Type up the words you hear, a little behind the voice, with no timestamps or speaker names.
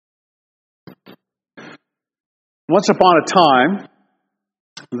Once upon a time,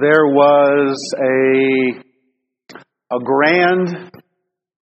 there was a grand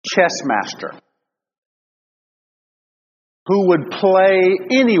chess master who would play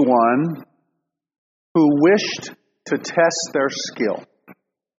anyone who wished to test their skill,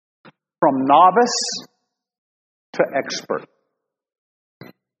 from novice to expert.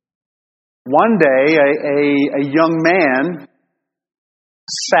 One day, a young man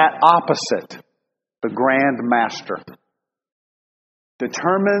sat opposite the Grand Master,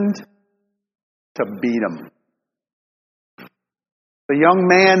 determined to beat him. The young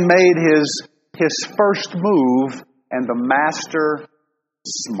man made his first move, and the master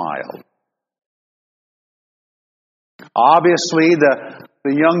smiled. Obviously, the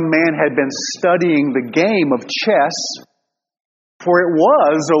young man had been studying the game of chess, for it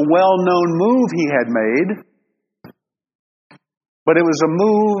was a well-known move he had made. But it was a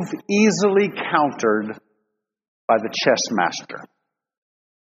move easily countered by the chess master.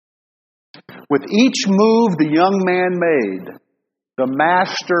 With each move the young man made, the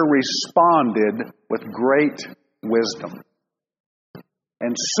master responded with great wisdom.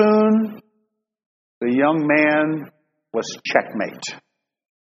 And soon, the young man was checkmate.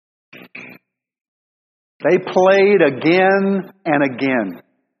 They played again and again.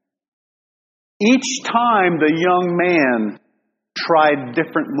 Each time the young man tried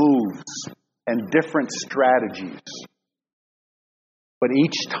different moves and different strategies. But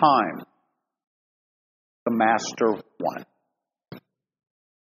each time, the master won.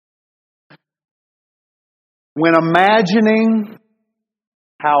 When imagining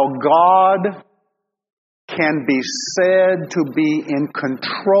how God can be said to be in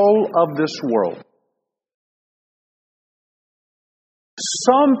control of this world,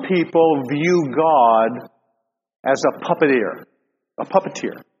 some people view God as a puppeteer,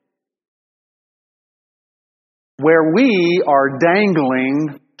 where we are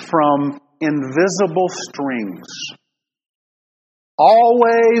dangling from invisible strings,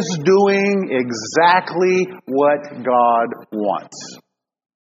 always doing exactly what God wants.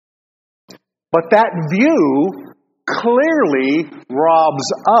 But that view clearly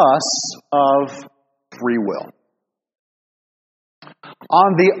robs us of free will.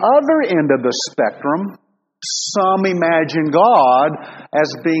 On the other end of the spectrum, some imagine God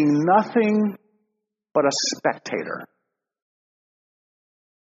as being nothing but a spectator,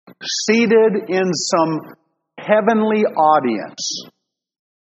 seated in some heavenly audience,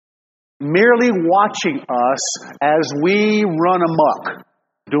 merely watching us as we run amok,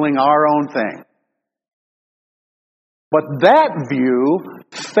 doing our own thing. But that view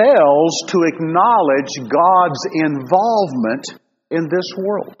fails to acknowledge God's involvement in this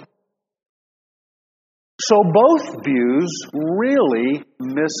world. So both views really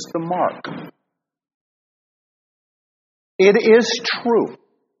miss the mark. It is true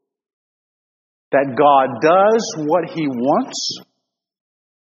that God does what He wants,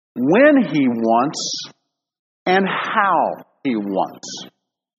 when He wants, and how He wants,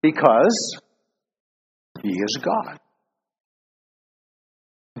 because He is God.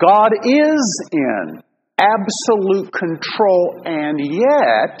 God is in absolute control, and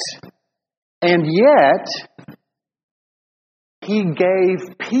yet, He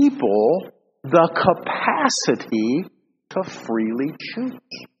gave people the capacity to freely choose.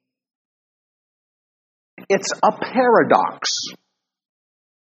 It's a paradox.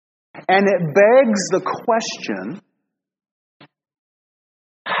 And it begs the question,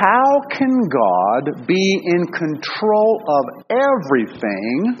 how can God be in control of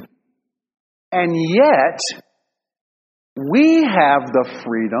everything, and yet we have the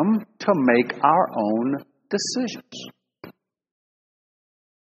freedom to make our own decisions?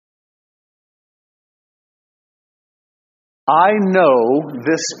 I know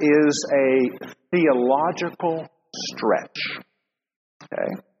this is a theological stretch.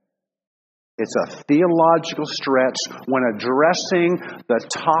 Okay? It's a theological stretch when addressing the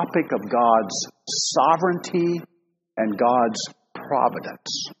topic of God's sovereignty and God's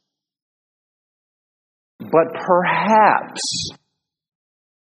providence. But perhaps,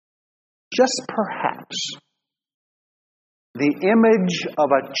 just perhaps, the image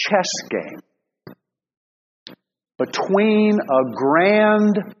of a chess game between a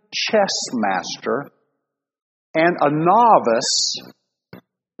grand chess master and a novice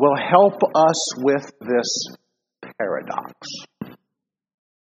will help us with this paradox.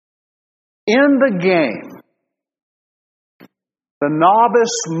 In the game, the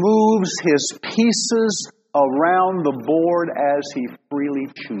novice moves his pieces around the board as he freely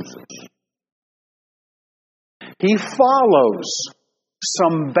chooses. He follows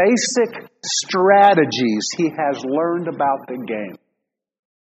some basic strategies he has learned about the game.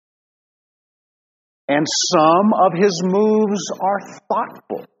 And some of his moves are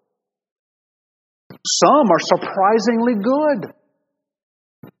thoughtful. Some are surprisingly good.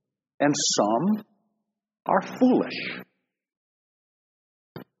 And some are foolish.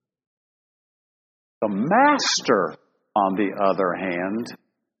 The master, on the other hand,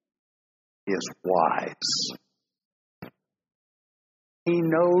 is wise. He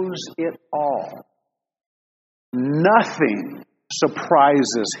knows it all. Nothing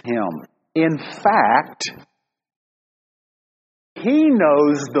surprises him. In fact, he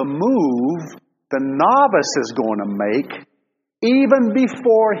knows the move the novice is going to make even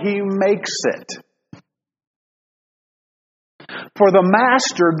before he makes it. For the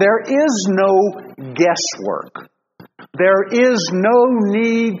master, there is no guesswork. There is no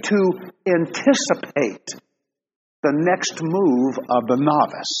need to anticipate the next move of the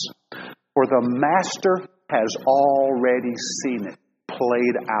novice. For the master has already seen it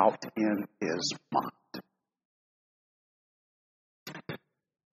played out in his mind.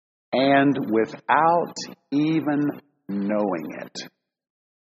 And without even knowing it,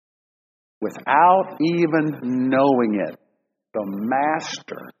 the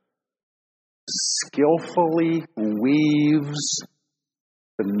master skillfully weaves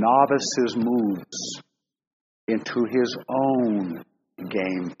the novice's moves into his own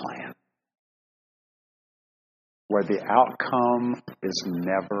game plan, where the outcome is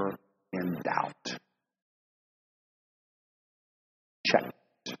never in doubt. Check.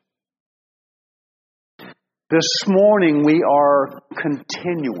 This morning we are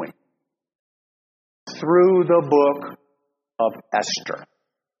continuing through the book of Esther,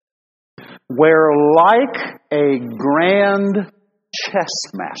 where, like a grand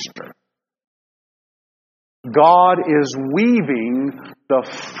chess master, God is weaving the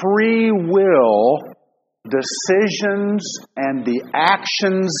free will decisions and the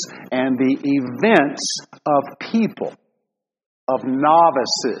actions and the events of people, of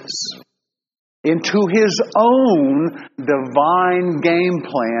novices, into his own divine game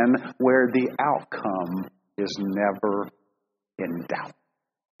plan where the outcome is never in doubt.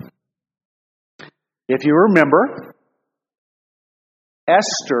 If you remember,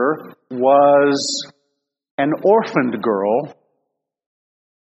 Esther was an orphaned girl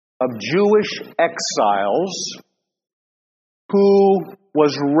of Jewish exiles who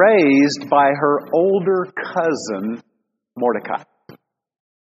was raised by her older cousin, Mordecai.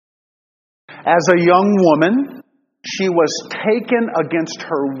 As a young woman, she was taken against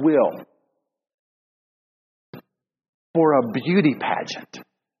her will for a beauty pageant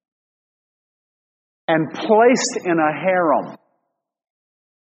and placed in a harem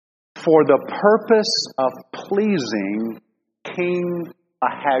for the purpose of pleasing King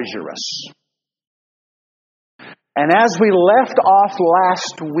Ahasuerus. And as we left off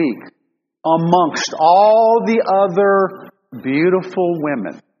last week, amongst all the other beautiful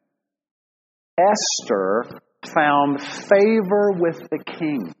women, Esther found favor with the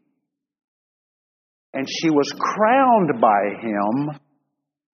king. And she was crowned by him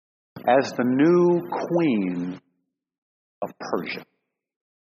as the new queen of Persia.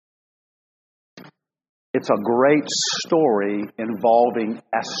 It's a great story involving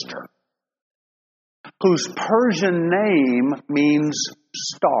Esther, whose Persian name means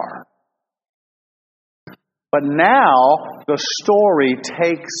star. But now the story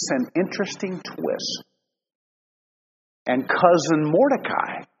takes an interesting twist. And cousin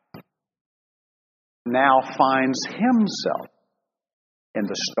Mordecai now finds himself in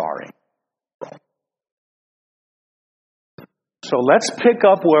the starring role. So let's pick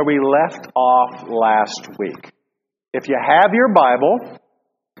up where we left off last week. If you have your Bible,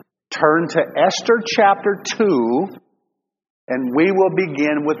 turn to Esther chapter 2, and we will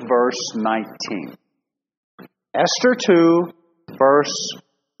begin with verse 19. Esther 2, verse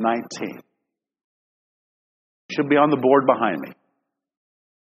 19. Should be on the board behind me.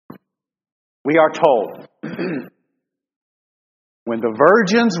 We are told, when the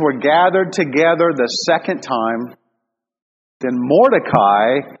virgins were gathered together the second time, then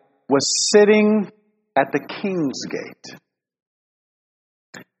Mordecai was sitting at the king's gate.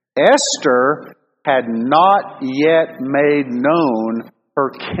 Esther had not yet made known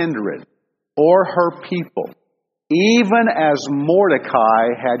her kindred or her people, even as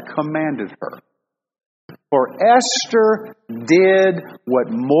Mordecai had commanded her. For Esther did what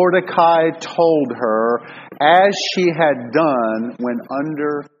Mordecai told her, as she had done when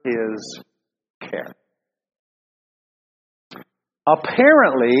under his care.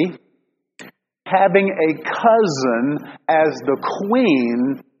 Apparently, having a cousin as the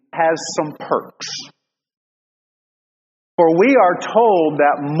queen has some perks. For we are told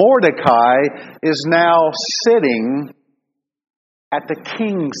that Mordecai is now sitting at the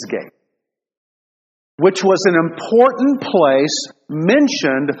king's gate, which was an important place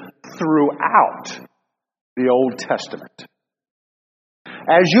mentioned throughout the Old Testament.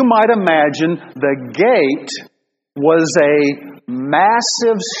 As you might imagine, the gate was a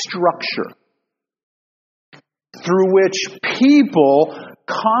massive structure through which people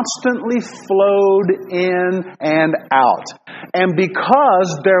constantly flowed in and out. And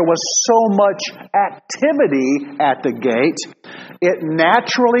because there was so much activity at the gate, it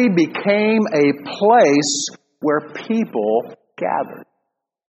naturally became a place where people gathered.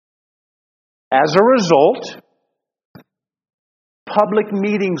 As a result, public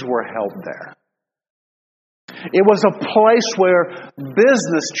meetings were held there. It was a place where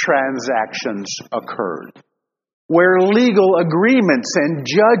business transactions occurred, where legal agreements and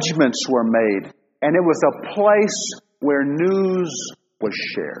judgments were made, and it was a place where news was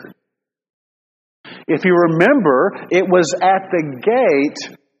shared. If you remember, it was at the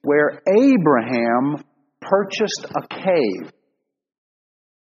gate where Abraham purchased a cave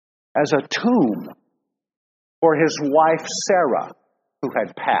as a tomb for his wife Sarah, who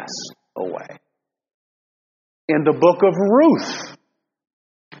had passed away. In the book of Ruth,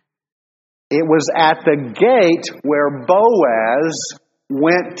 it was at the gate where Boaz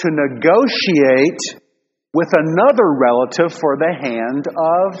went to negotiate with another relative for the hand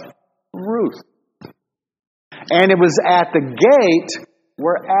of Ruth. And it was at the gate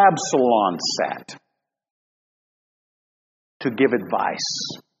where Absalom sat to give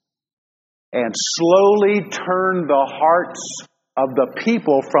advice and slowly turn the hearts of the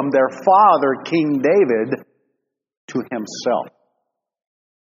people from their father, King David, to himself,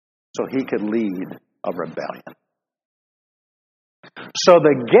 so he could lead a rebellion. So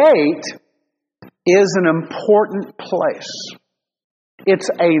the gate is an important place. It's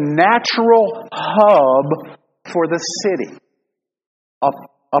a natural hub for the city. A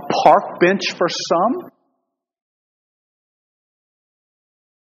park bench for some,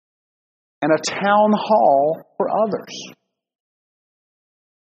 and a town hall for others,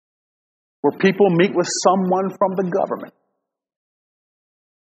 where people meet with someone from the government.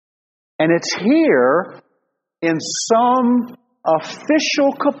 And it's here, in some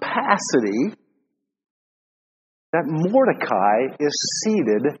official capacity, that Mordecai is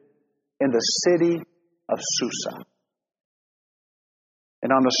seated in the city of Susa.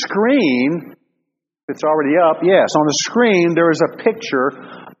 And on the screen, it's already up, yes, on the screen there is a picture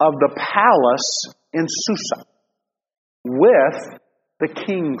of the palace in Susa with the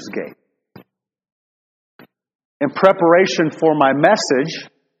King's Gate. In preparation for my message,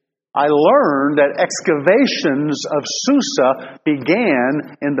 I learned that excavations of Susa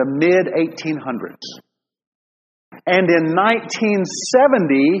began in the mid-1800s. And in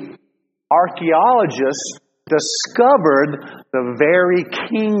 1970, archaeologists discovered the very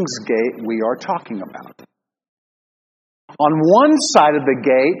King's Gate we are talking about. On one side of the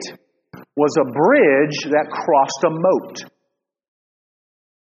gate was a bridge that crossed a moat.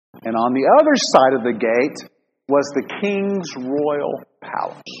 And on the other side of the gate was the king's royal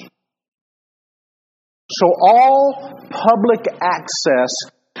palace. So all public access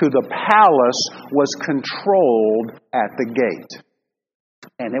to the palace was controlled at the gate.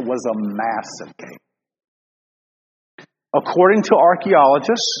 And it was a massive gate. According to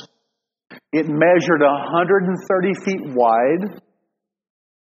archaeologists, it measured 130 feet wide.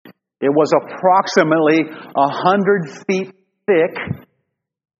 It was approximately 100 feet thick.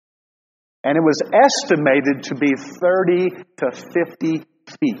 And it was estimated to be 30 to 50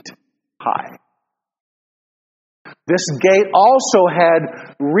 feet high. This gate also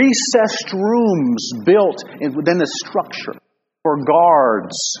had recessed rooms built within the structure for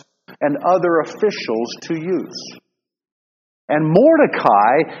guards and other officials to use. And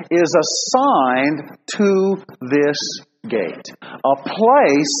Mordecai is assigned to this gate, a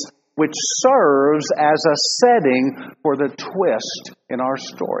place which serves as a setting for the twist in our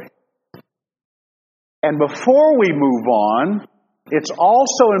story. And before we move on, it's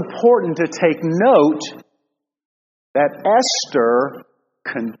also important to take note that Esther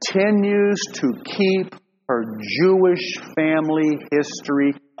continues to keep her Jewish family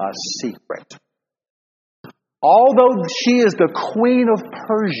history a secret. Although she is the queen of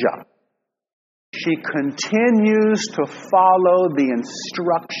Persia, she continues to follow the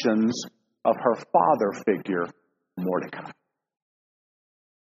instructions of her father figure, Mordecai.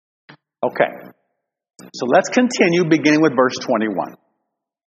 Okay, so let's continue beginning with verse 21.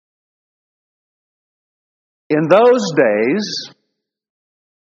 In those days,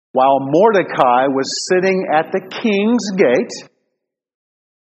 while Mordecai was sitting at the king's gate,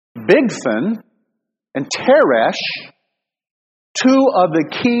 Bigthan and Teresh, two of the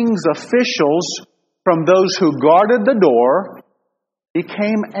king's officials from those who guarded the door,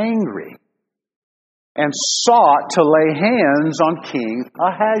 became angry and sought to lay hands on King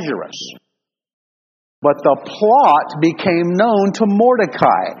Ahasuerus. But the plot became known to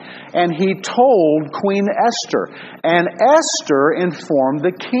Mordecai, and he told Queen Esther, and Esther informed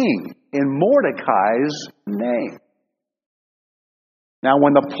the king in Mordecai's name. Now,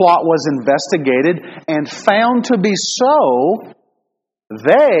 when the plot was investigated and found to be so,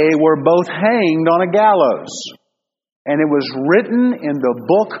 they were both hanged on a gallows. And it was written in the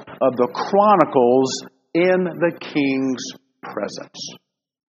book of the Chronicles in the king's presence.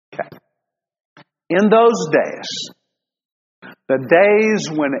 Okay. In those days, the days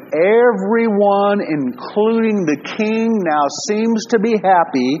when everyone, including the king, now seems to be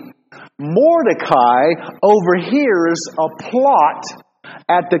happy, Mordecai overhears a plot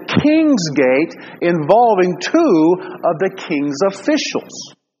at the king's gate involving two of the king's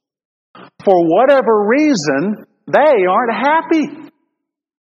officials. For whatever reason, they aren't happy.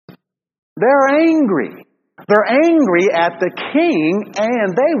 They're angry. They're angry at the king,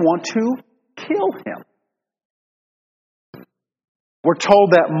 and they want to kill him. We're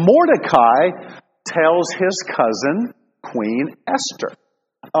told that Mordecai tells his cousin, Queen Esther,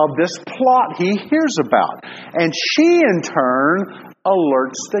 of this plot he hears about. And she, in turn,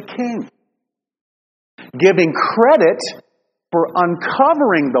 alerts the king, giving credit for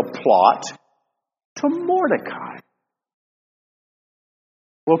uncovering the plot to Mordecai.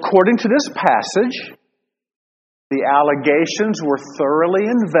 Well, according to this passage, the allegations were thoroughly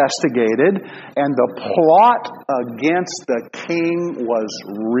investigated, and the plot against the king was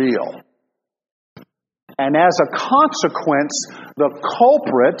real. And as a consequence, the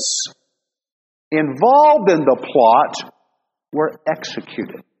culprits involved in the plot were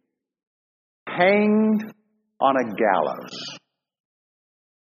executed, hanged on a gallows,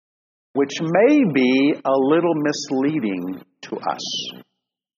 which may be a little misleading to us.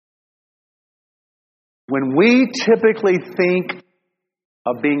 When we typically think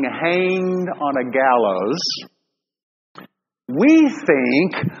of being hanged on a gallows, we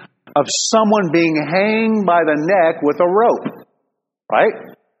think of someone being hanged by the neck with a rope, right?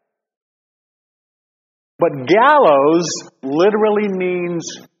 But gallows literally means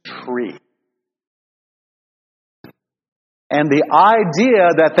tree. And the idea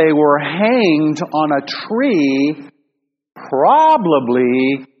that they were hanged on a tree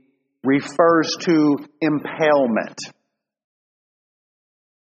probably refers to impalement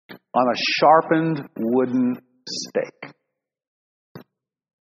on a sharpened wooden stake,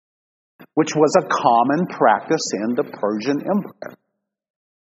 which was a common practice in the Persian Empire.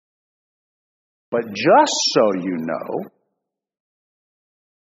 But just so you know,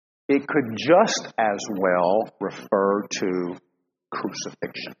 it could just as well refer to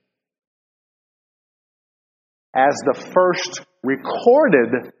crucifixion. As the first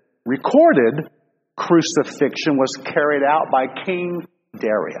recorded crucifixion was carried out by King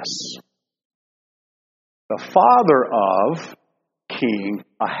Darius, the father of King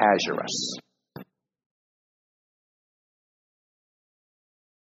Ahasuerus.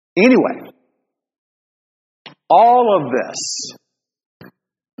 Anyway, all of this,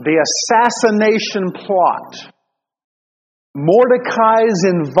 the assassination plot, Mordecai's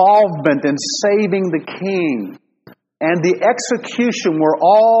involvement in saving the king, and the execution were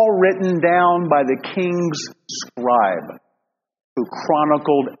all written down by the king's scribe, who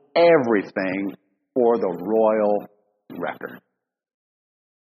chronicled everything for the royal record.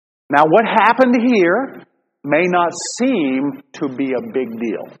 Now, what happened here may not seem to be a big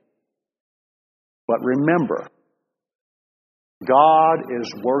deal. But remember, God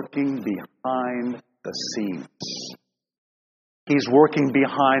is working behind the scenes. He's working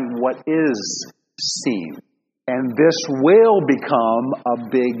behind what is seen. And this will become a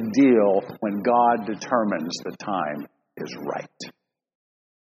big deal when God determines the time is right.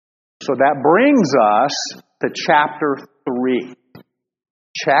 So that brings us to chapter 3.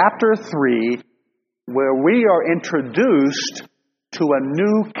 Chapter 3, where we are introduced to a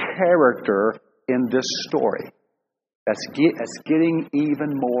new character in this story that's getting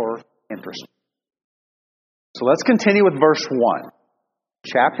even more interesting. So let's continue with verse 1.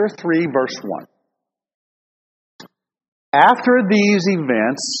 Chapter 3, verse 1. After these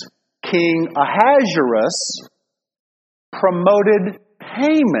events, King Ahasuerus promoted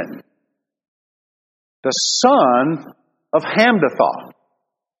Haman, the son of Hammedatha.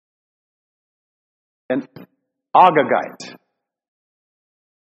 And Agagite,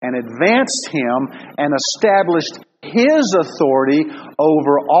 and advanced him and established his authority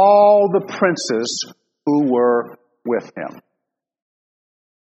over all the princes who were with him.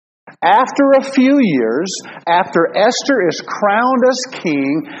 After a few years, after Esther is crowned as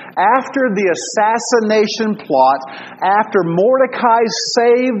king, after the assassination plot, after Mordecai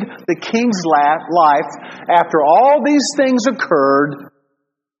saved the king's life, after all these things occurred,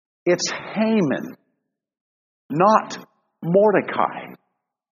 it's Haman, not Mordecai,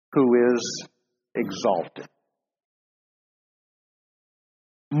 who is exalted.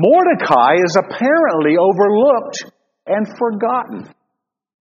 Mordecai is apparently overlooked and forgotten.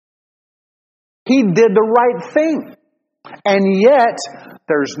 He did the right thing. And yet,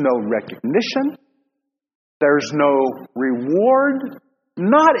 there's no recognition. There's no reward.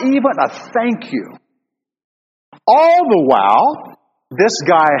 Not even a thank you. All the while, this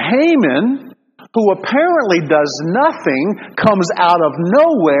guy Haman, who apparently does nothing, comes out of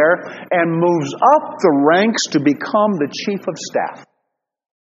nowhere and moves up the ranks to become the chief of staff.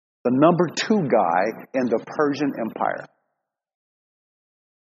 The number 2 guy in the Persian Empire.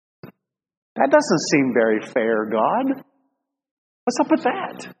 That doesn't seem very fair, God. What's up with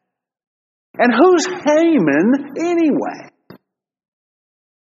that? And who's Haman anyway?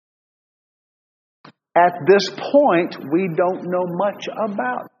 At this point, we don't know much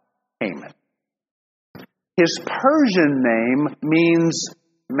about Haman. His Persian name means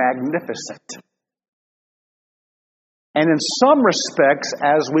magnificent. And in some respects,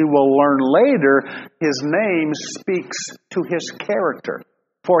 as we will learn later, his name speaks to his character.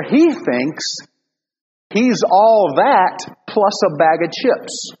 For he thinks he's all that plus a bag of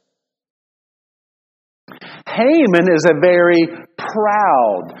chips. Haman is a very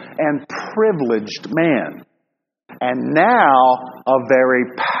proud and privileged man. And now a very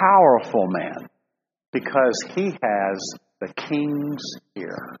powerful man. Because he has the king's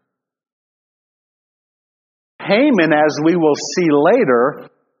ear. Haman, as we will see later,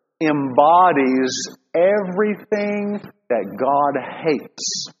 embodies everything that God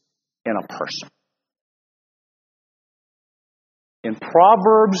hates in a person. In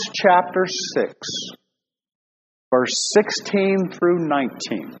Proverbs chapter 6, verse 16 through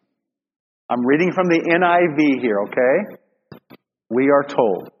 19. I'm reading from the NIV here, okay? We are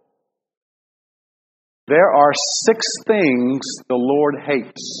told, there are 6 things the Lord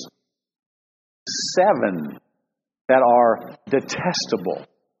hates, 7 that are detestable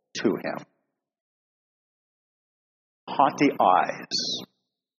to him. Haughty eyes.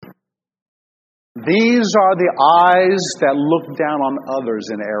 These are the eyes that look down on others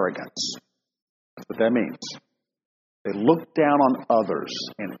in arrogance. That's what that means. They look down on others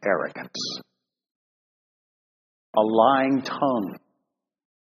in arrogance. A lying tongue.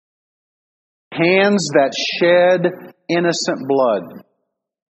 Hands that shed innocent blood.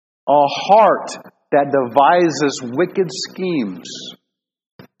 A heart that devises wicked schemes.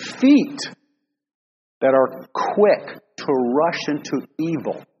 Feet that are quick to rush into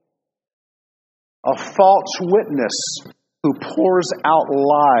evil. A false witness who pours out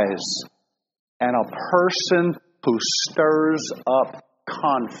lies. And a person who stirs up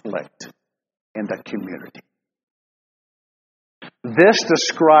conflict in the community. This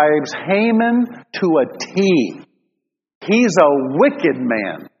describes Haman to a T. He's a wicked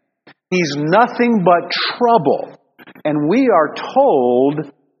man. He's nothing but trouble. And we are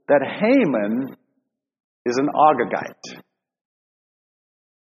told that Haman is an Agagite.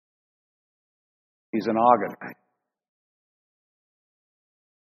 He's an Agagite.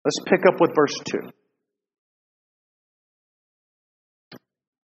 Let's pick up with verse 2.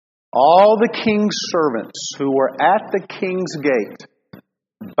 All the king's servants who were at the king's gate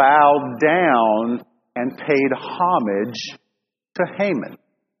bowed down and paid homage to Haman.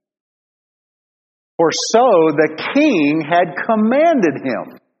 For so the king had commanded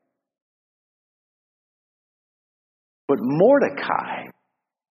him. But Mordecai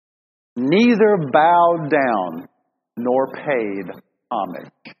neither bowed down nor paid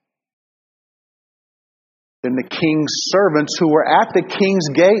homage. Then the king's servants who were at the king's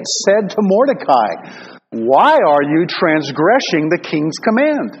gate said to Mordecai, "Why are you transgressing the king's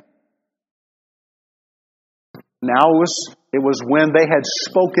command?" Now it was when they had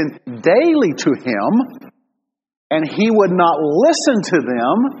spoken daily to him, and he would not listen to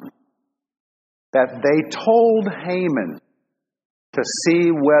them, that they told Haman to see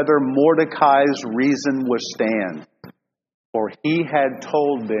whether Mordecai's reason would stand. For he had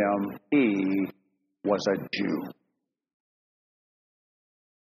told them he was a Jew.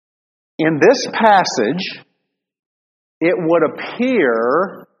 In this passage, it would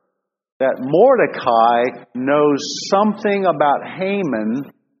appear that Mordecai knows something about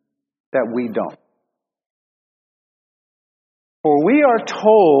Haman that we don't. For we are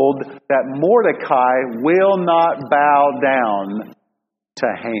told that Mordecai will not bow down to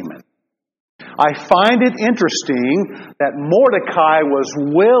Haman. I find it interesting that Mordecai was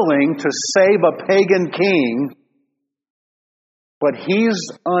willing to save a pagan king, but he's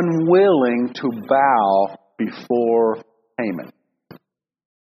unwilling to bow before Haman.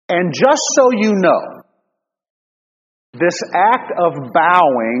 And just so you know, this act of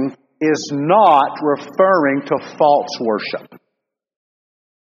bowing is not referring to false worship.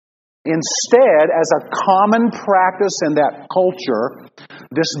 Instead, as a common practice in that culture,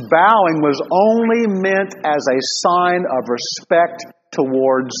 this bowing was only meant as a sign of respect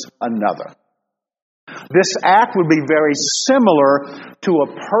towards another. This act would be very similar to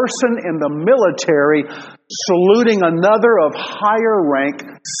a person in the military saluting another of higher rank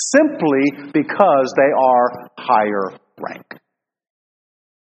simply because they are higher rank.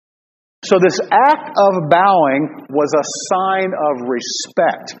 So this act of bowing was a sign of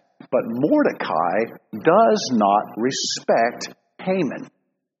respect. But Mordecai does not respect Haman,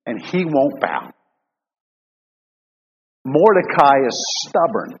 and he won't bow. Mordecai is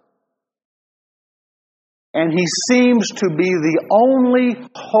stubborn, and he seems to be the only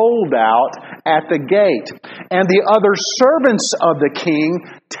holdout at the gate, and the other servants of the king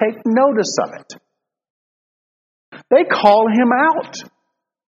take notice of it. They call him out.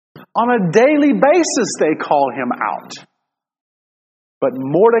 On a daily basis, they call him out. But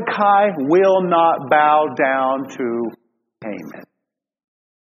Mordecai will not bow down to Haman.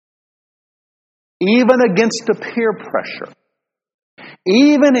 Even against the peer pressure,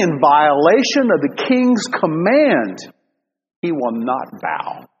 even in violation of the king's command, he will not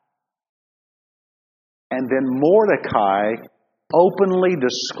bow. And then Mordecai openly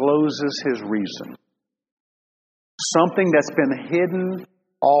discloses his reason. Something that's been hidden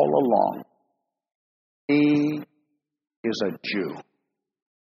all along. He is a Jew.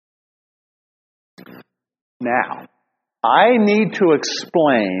 Now, I need to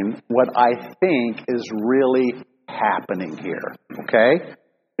explain what I think is really happening here, okay?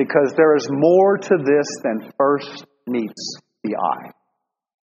 Because there is more to this than first meets the eye.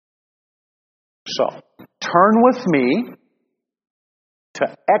 So, turn with me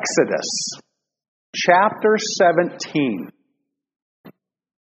to Exodus chapter 17.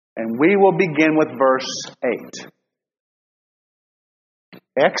 And we will begin with verse 8.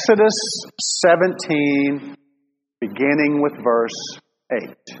 Exodus 17, beginning with verse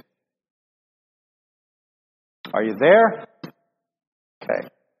 8. Are you there? Okay.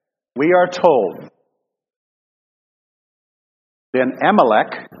 We are told, then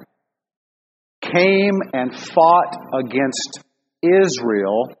Amalek came and fought against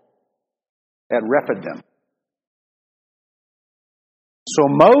Israel at Rephidim. So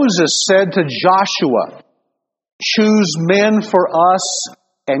Moses said to Joshua, "Choose men for us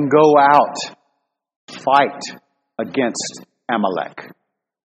and go out, fight against Amalek.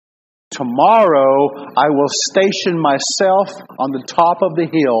 Tomorrow I will station myself on the top of the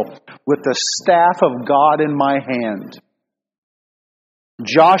hill with the staff of God in my hand."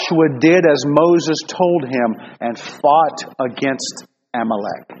 Joshua did as Moses told him and fought against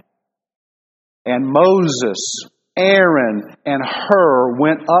Amalek. And Moses, Aaron, and Hur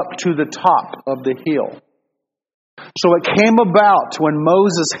went up to the top of the hill. So it came about when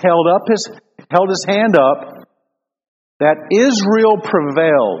Moses held his hand up that Israel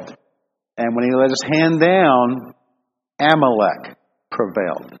prevailed. And when he let his hand down, Amalek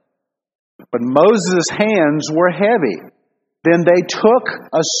prevailed. But Moses' hands were heavy. Then they took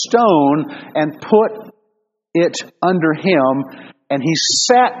a stone and put it under him, and he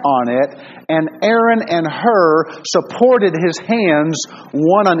sat on it, and Aaron and Hur supported his hands,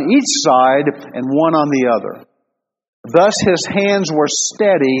 one on each side and one on the other. Thus his hands were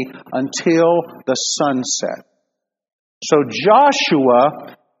steady until the sun set. So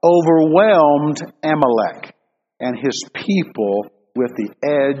Joshua overwhelmed Amalek and his people with the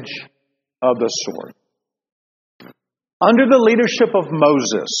edge of the sword. Under the leadership of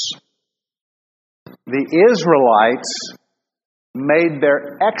Moses, the Israelites made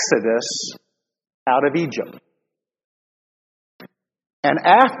their exodus out of Egypt. And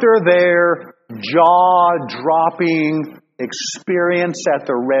after their jaw-dropping experience at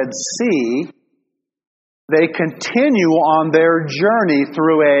the Red Sea, they continue on their journey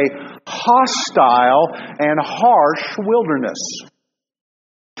through a hostile and harsh wilderness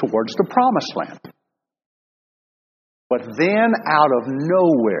towards the Promised Land. But then, out of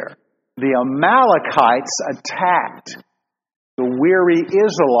nowhere, the Amalekites attacked the weary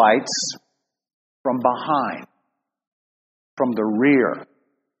Israelites from behind, from the rear.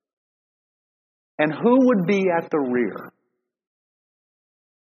 And who would be at the rear?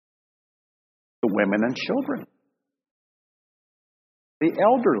 The women and children, the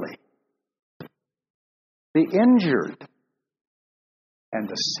elderly, the injured, and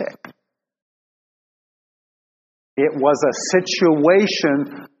the sick. It was a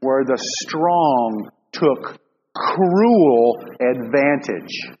situation where the strong took cruel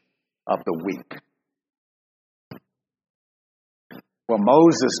advantage of the weak. Well,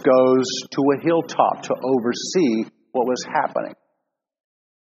 Moses goes to a hilltop to oversee what was happening,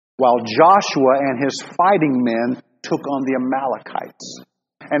 while Joshua and his fighting men took on the Amalekites.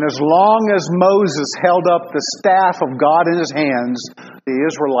 And as long as Moses held up the staff of God in his hands, the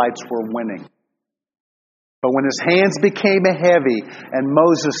Israelites were winning. But when his hands became heavy and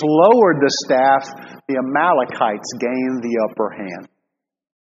Moses lowered the staff, the Amalekites gained the upper hand.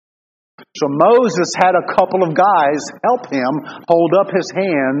 So Moses had a couple of guys help him hold up his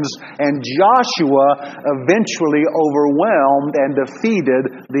hands, and Joshua eventually overwhelmed and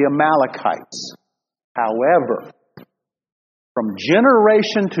defeated the Amalekites. However, from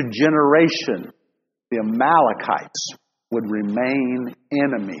generation to generation, the Amalekites would remain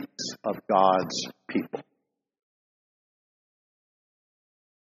enemies of God's people.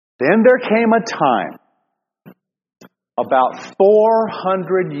 Then there came a time, about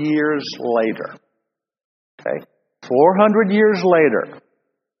 400 years later, 400 years later,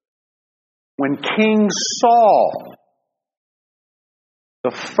 when King Saul,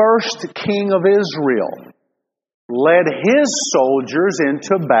 the first king of Israel, led his soldiers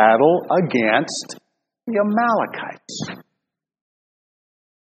into battle against the Amalekites.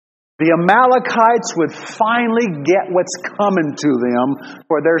 The Amalekites would finally get what's coming to them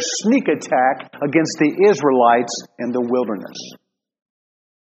for their sneak attack against the Israelites in the wilderness.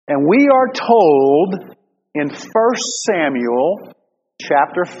 And we are told in 1 Samuel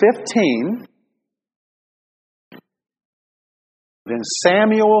chapter 15, then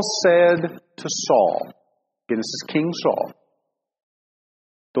Samuel said to Saul, again, this is King Saul,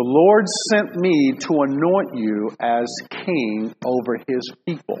 "The Lord sent me to anoint you as king over his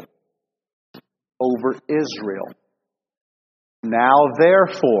people, over Israel. Now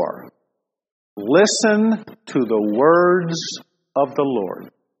therefore, listen to the words of the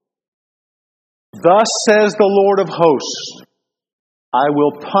Lord. Thus says the Lord of hosts, I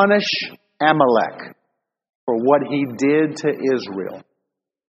will punish Amalek for what he did to Israel,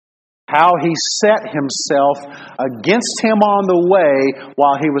 how he set himself against him on the way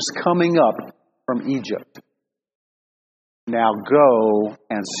while he was coming up from Egypt. Now go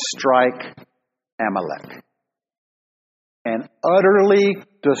and strike Amalek and utterly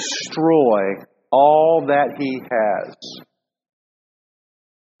destroy all that he has,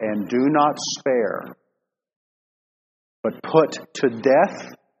 and do not spare, but put to death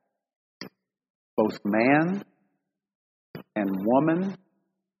both man and woman,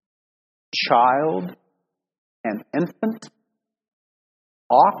 child and infant,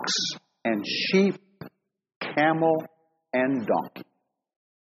 ox and sheep, camel and donkey."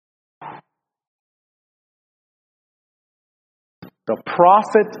 The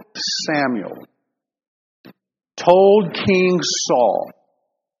prophet Samuel told King Saul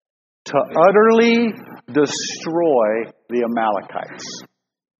to utterly destroy the Amalekites.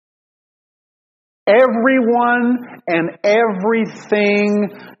 Everyone and everything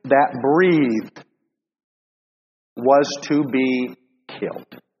that breathed was to be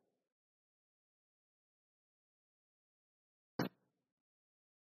killed.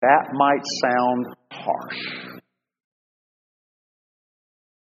 That might sound harsh,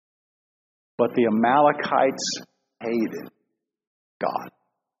 but the Amalekites hated God.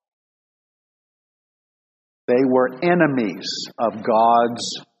 They were enemies of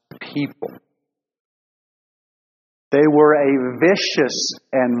God's people. They were a vicious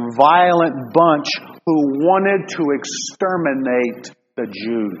and violent bunch who wanted to exterminate the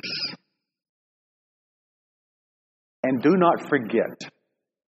Jews. And do not forget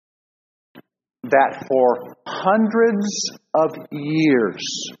that for hundreds of years,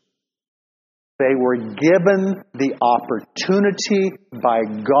 they were given the opportunity by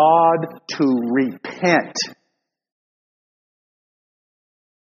God to repent.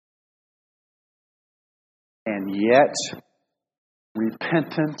 And yet,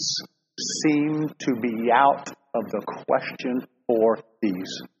 repentance seemed to be out of the question for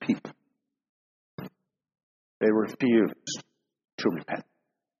these people. They refused to repent.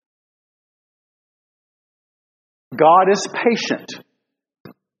 God is patient.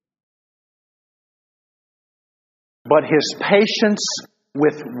 but his patience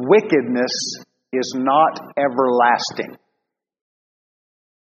with wickedness is not everlasting.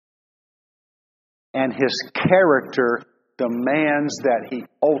 And his character demands that he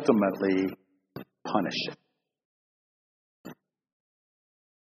ultimately punish it.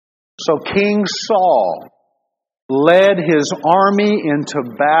 So King Saul led his army into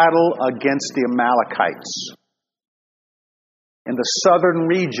battle against the Amalekites in the southern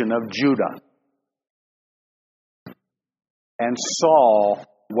region of Judah. And Saul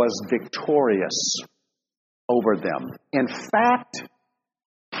was victorious over them. In fact,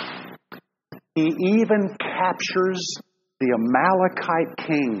 he even captures the Amalekite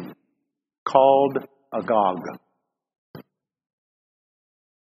king called Agag.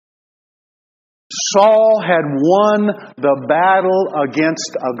 Saul had won the battle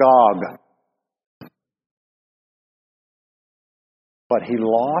against Agag, but he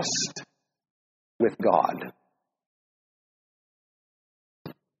lost with God.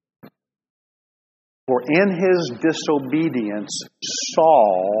 For in his disobedience,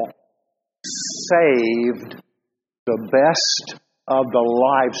 Saul saved the best of the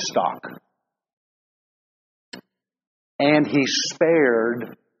livestock, and he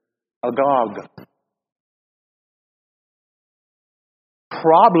spared Agag.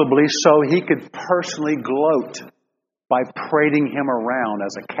 Probably so he could personally gloat by parading him around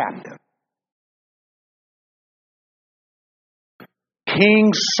as a captive.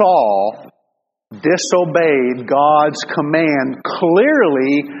 King Saul disobeyed God's command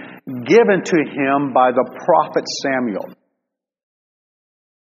clearly given to him by the prophet Samuel.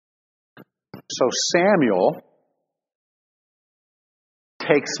 So Samuel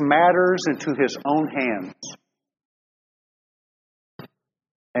takes matters into his own hands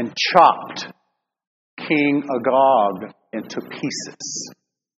and chopped King Agag into pieces.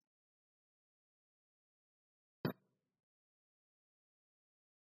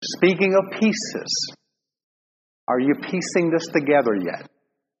 Speaking of pieces, are you piecing this together yet?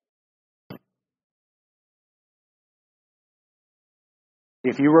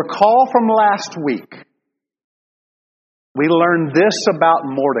 If you recall from last week, we learned this about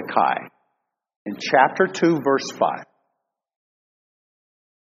Mordecai in chapter 2, verse 5.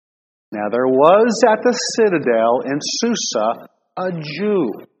 Now there was at the citadel in Susa a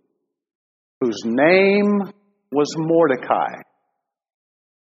Jew whose name was Mordecai,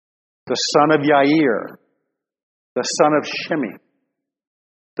 the son of Yair, the son of Shimei,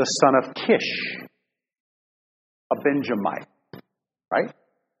 the son of Kish, a Benjamite. Right?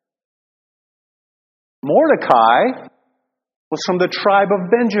 Mordecai was from the tribe of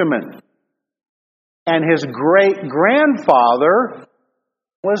Benjamin, and his great-grandfather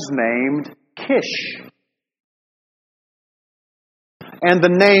was named Kish. And the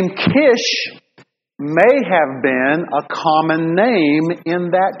name Kish may have been a common name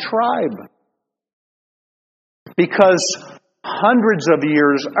in that tribe, because hundreds of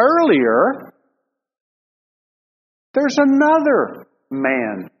years earlier, there's another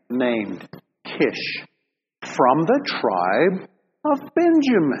man named Kish from the tribe of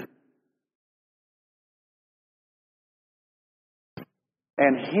Benjamin.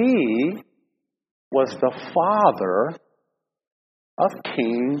 And he was the father of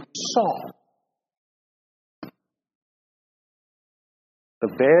King Saul.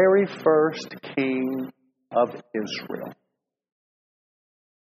 The very first king of Israel.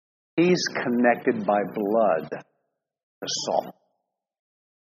 He's connected by blood to Saul.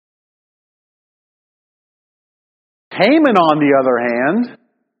 Haman, on the other hand,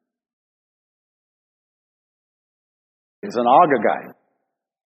 is an Agagite.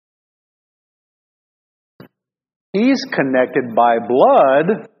 He's connected by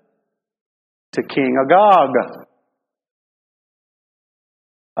blood to King Agag,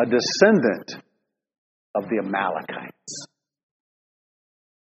 a descendant of the Amalekites.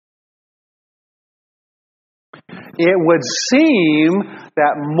 It would seem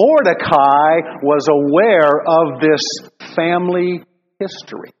that Mordecai was aware of this family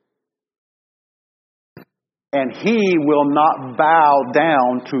history. And he will not bow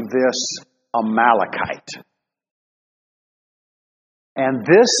down to this Amalekite. And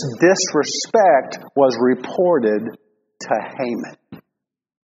this disrespect was reported to Haman.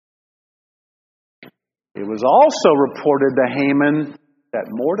 It was also reported to Haman that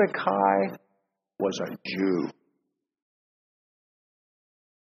Mordecai was a Jew.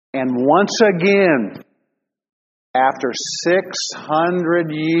 And once again, after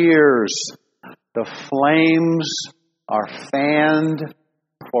 600 years, the flames are fanned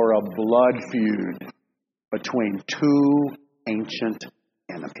for a blood feud between two ancient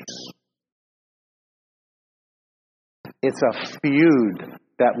enemies. It's a feud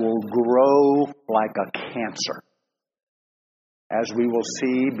that will grow like a cancer, as we will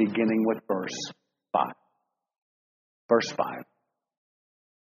see beginning with verse 5. Verse 5.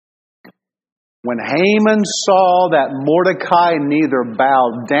 When Haman saw that Mordecai neither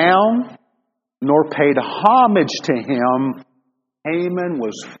bowed down nor paid homage to him, Haman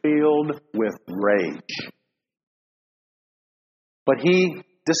was filled with rage. But he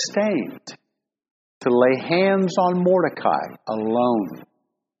disdained to lay hands on Mordecai alone,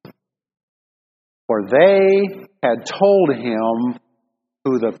 for they had told him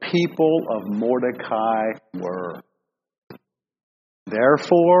who the people of Mordecai were.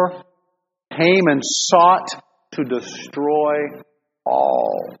 Therefore, Haman sought to destroy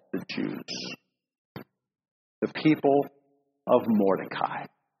all the Jews, the people of Mordecai,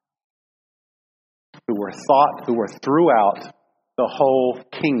 who were throughout the whole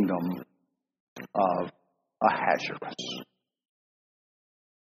kingdom of Ahasuerus.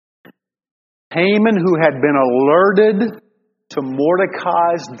 Haman, who had been alerted to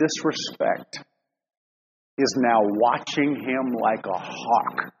Mordecai's disrespect, is now watching him like a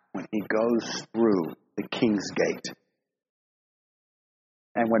hawk when he goes through the king's gate.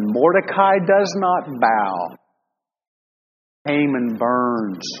 And when Mordecai does not bow, Haman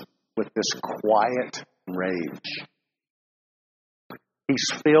burns with this quiet rage.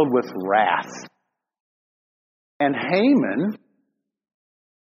 He's filled with wrath. And Haman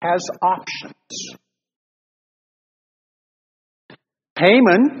has options.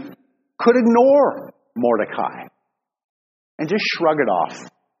 Haman could ignore Mordecai and just shrug it off.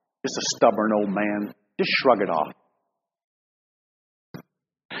 Just a stubborn old man. Just shrug it off.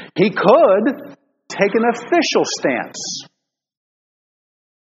 He could take an official stance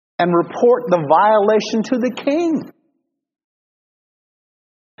and report the violation to the king.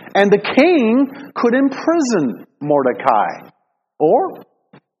 And the king could imprison Mordecai or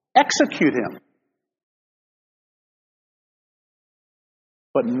execute him.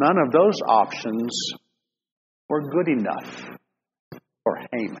 But none of those options were good enough for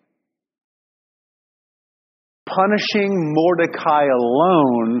Haman. Punishing Mordecai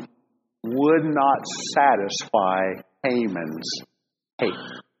alone would not satisfy Haman's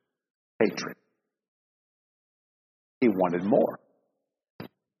hatred. He wanted more.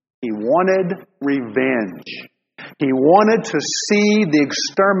 He wanted revenge. He wanted to see the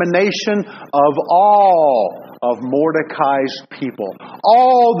extermination of all of Mordecai's people,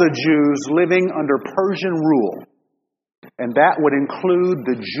 all the Jews living under Persian rule. And that would include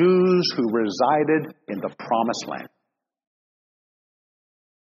the Jews who resided in the Promised Land.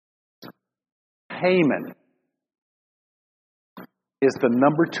 Haman is the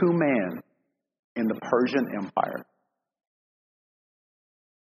number 2 man in the Persian Empire.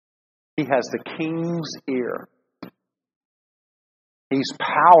 He has the king's ear. He's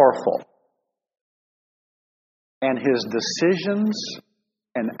powerful. And his decisions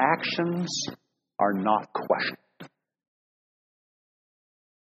and actions are not questioned.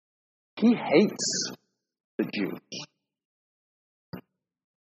 He hates the Jews.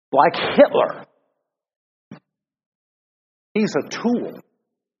 Like Hitler, he's a tool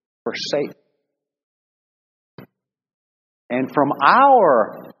for Satan. And from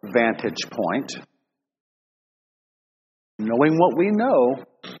our vantage point, knowing what we know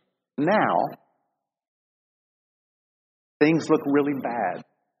now, things look really bad.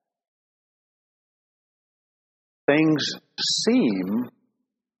 Things seem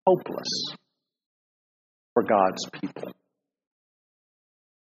hopeless for God's people.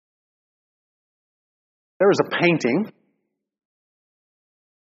 There was a painting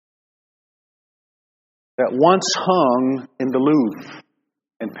that once hung in the Louvre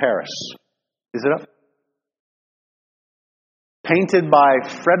in Paris. Is it up? Painted by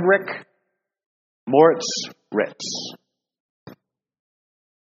Frederick Moritz Ritz.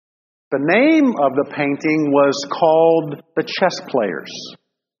 The name of the painting was called The Chess Players,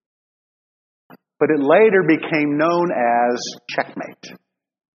 but it later became known as Checkmate.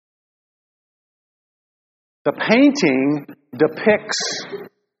 The painting depicts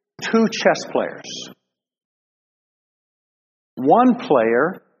 2 chess players. One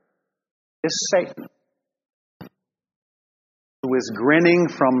player is Satan, who is grinning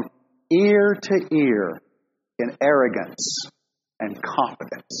from ear to ear in arrogance and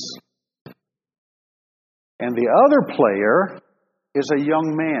confidence. And the other player is a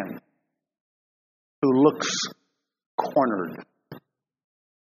young man who looks cornered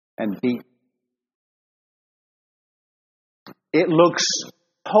and beat. It looks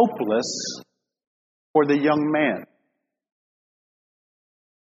hopeless for the young man.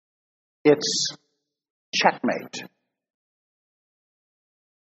 It's checkmate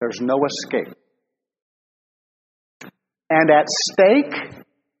There's no escape. And at stake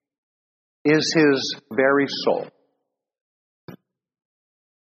is his very soul.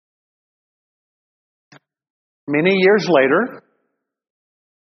 Many years later,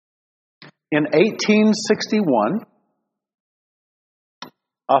 in 1861,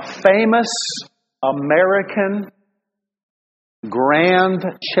 a famous American grand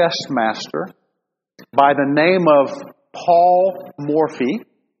chess master by the name of Paul Morphy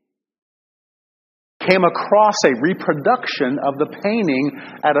came across a reproduction of the painting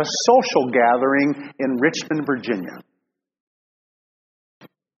at a social gathering in Richmond, Virginia.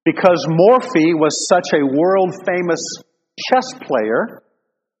 Because Morphy was such a world-famous chess player,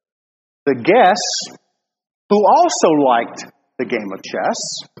 the guests, who also liked the game of chess,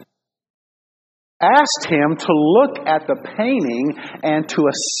 asked him to look at the painting and to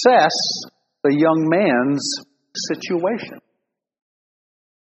assess the young man's situation.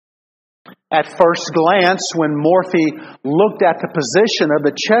 At first glance, when Morphy looked at the position of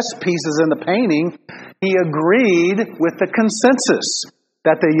the chess pieces in the painting, he agreed with the consensus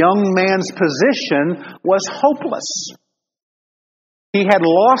that the young man's position was hopeless. He had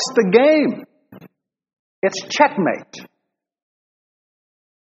lost the game. It's checkmate.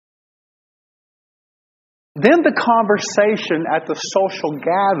 Then the conversation at the social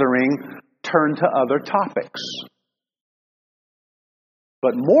gathering turned to other topics.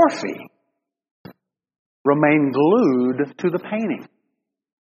 But Morphy remained glued to the painting.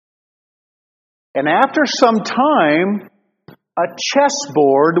 And after some time, a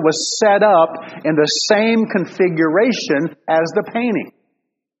chessboard was set up in the same configuration as the painting.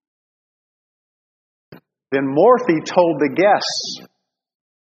 Then Morphy told the guests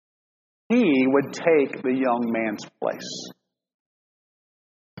he would take the young man's place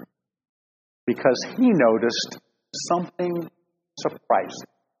because he noticed something surprising.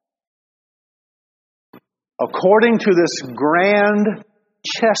 According to this grand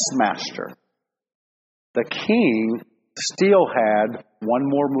chess master, the king still had one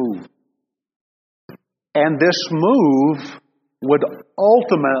more move. And this move would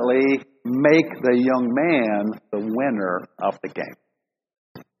ultimately make the young man the winner of the game.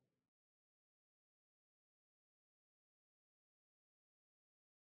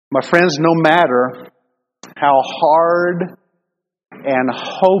 My friends, no matter how hard and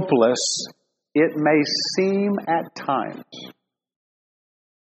hopeless it may seem at times,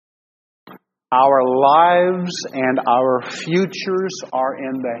 our lives and our futures are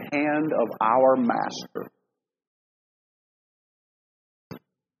in the hand of our Master.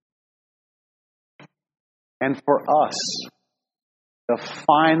 And for us, the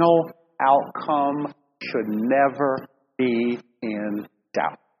final outcome should never be in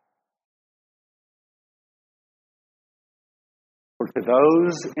doubt. For to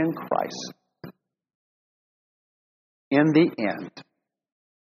those in Christ, in the end,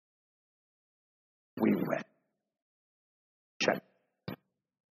 we win. Check.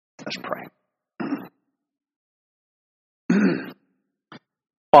 Let's pray.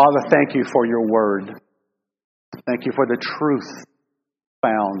 Father, thank you for your word. Thank you for the truth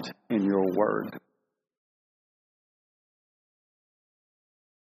found in your word.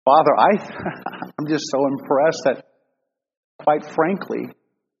 Father, I'm just so impressed that, quite frankly,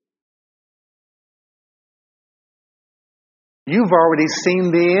 you've already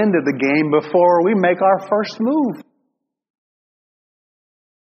seen the end of the game before we make our first move.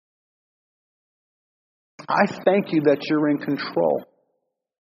 I thank you that you're in control.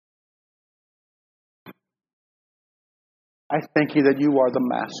 I thank you that you are the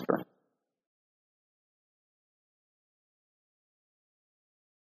master.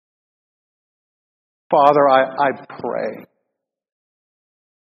 Father, I pray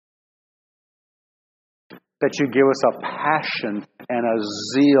that you give us a passion and a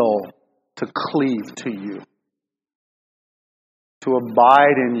zeal to cleave to you, to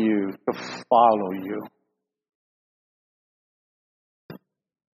abide in you, to follow you.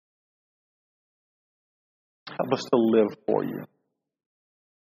 Help us to live for you.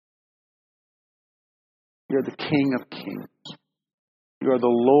 You're the King of Kings. You are the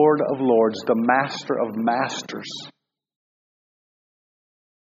Lord of Lords, the Master of Masters.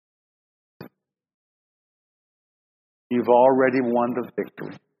 You've already won the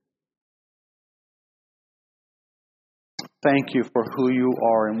victory. Thank you for who you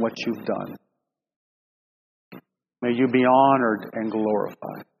are and what you've done. May you be honored and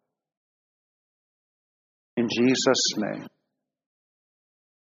glorified. In Jesus' name,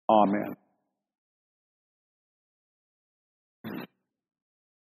 amen.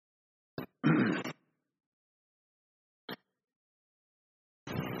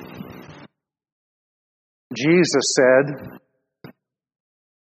 Jesus said,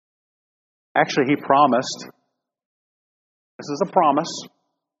 actually he promised, this is a promise,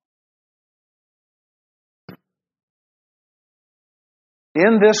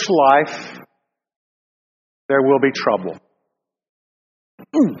 in this life there will be trouble.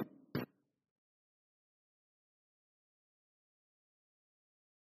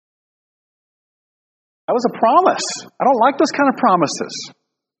 That was a promise. I don't like those kind of promises.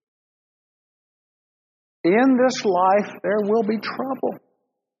 In this life, there will be trouble.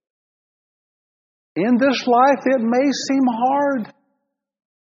 In this life, it may seem hard.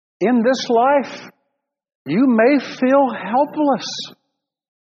 In this life, you may feel helpless.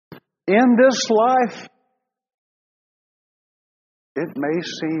 In this life, it may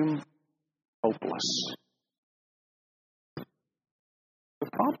seem hopeless. The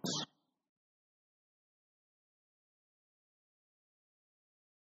promise.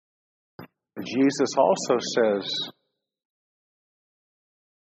 But Jesus also says,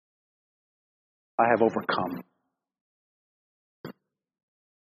 I have overcome.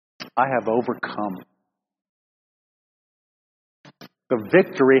 I have overcome. The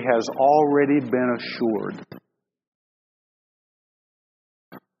victory has already been assured.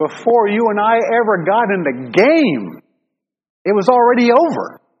 Before you and I ever got in the game, it was already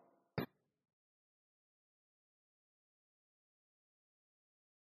over.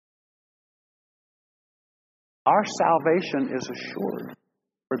 Our salvation is assured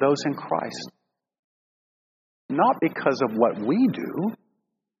for those in Christ. Not because of what we do,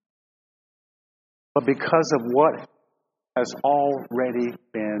 but because of what has already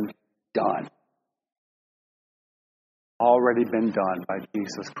been done. Already been done by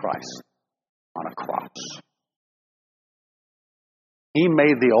Jesus Christ on a cross. He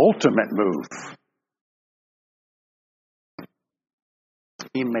made the ultimate move.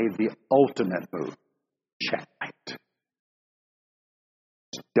 He made the ultimate move. Checkmate.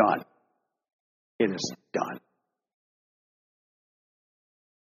 It's done. It is done.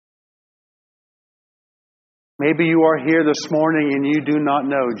 Maybe you are here this morning and you do not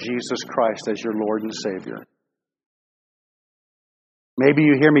know Jesus Christ as your Lord and Savior. Maybe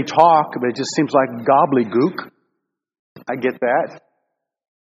you hear me talk, but it just seems like gobbledygook. I get that.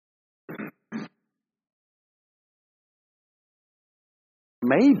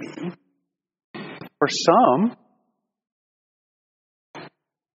 Maybe, for some,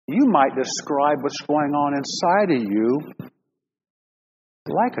 you might describe what's going on inside of you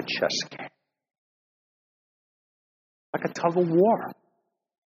like a chess game, like a tug of war.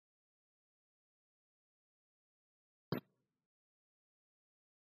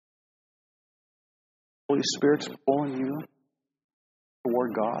 Holy Spirit's pulling you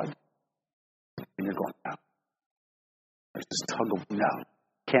toward God, and you're going, no. There's this tug of, no,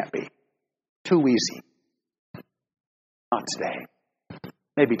 can't be. Too easy. Not today.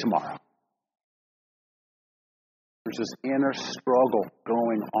 Maybe tomorrow. There's this inner struggle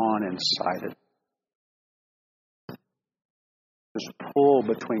going on inside it. This pull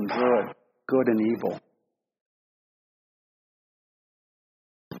between good and evil.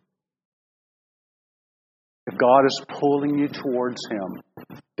 If God is pulling you towards Him,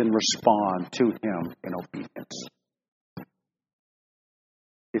 then respond to Him in obedience.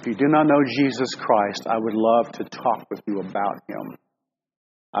 If you do not know Jesus Christ, I would love to talk with you about Him.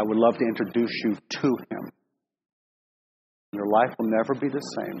 I would love to introduce you to Him. Your life will never be the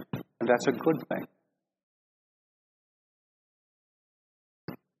same, and that's a good thing.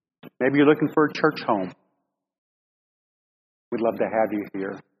 Maybe you're looking for a church home. We'd love to have you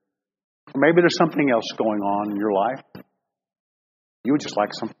here. Or maybe there's something else going on in your life. You would just like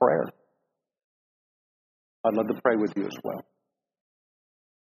some prayer. I'd love to pray with you as well.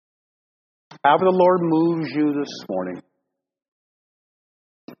 However the Lord moves you this morning,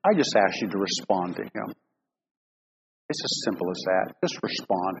 I just ask you to respond to Him. It's as simple as that. Just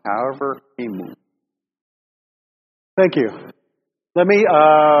respond however He moves. Thank you. Let me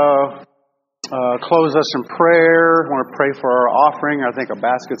close us in prayer. I want to pray for our offering. I think our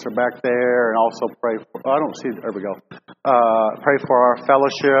baskets are back there. And also pray for, I don't see, there we go. Pray for our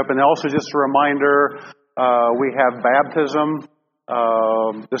fellowship. And also just a reminder, we have baptism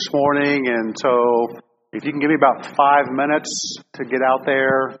this morning. And so if you can give me about 5 minutes to get out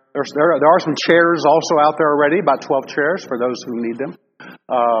there. There are some chairs also out there already, about 12 chairs for those who need them.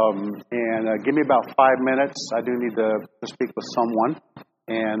 And give me about 5 minutes. I do need to speak with someone.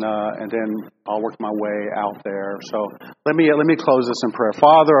 And then I'll work my way out there. So let me close this in prayer.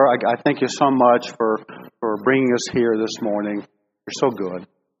 Father, I thank you so much for bringing us here this morning. You're so good.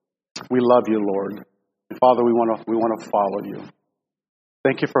 We love you, Lord. And Father, we want to follow you.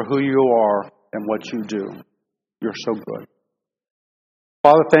 Thank you for who you are. and what you do. You're so good.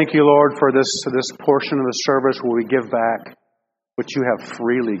 Father, thank you, Lord, for this portion of the service where we give back what you have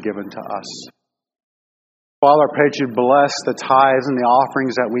freely given to us. Father, I pray that you bless the tithes and the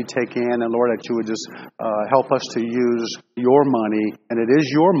offerings that we take in, and Lord, that you would just help us to use your money, and it is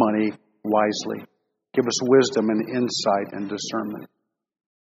your money, wisely. Give us wisdom and insight and discernment.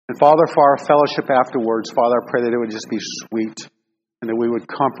 And Father, for our fellowship afterwards, Father, I pray that it would just be sweet, and that we would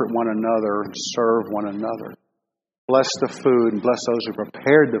comfort one another and serve one another. Bless the food and bless those who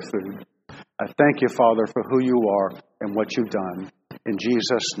prepared the food. I thank you, Father, for who you are and what you've done. In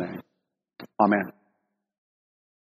Jesus' name, amen.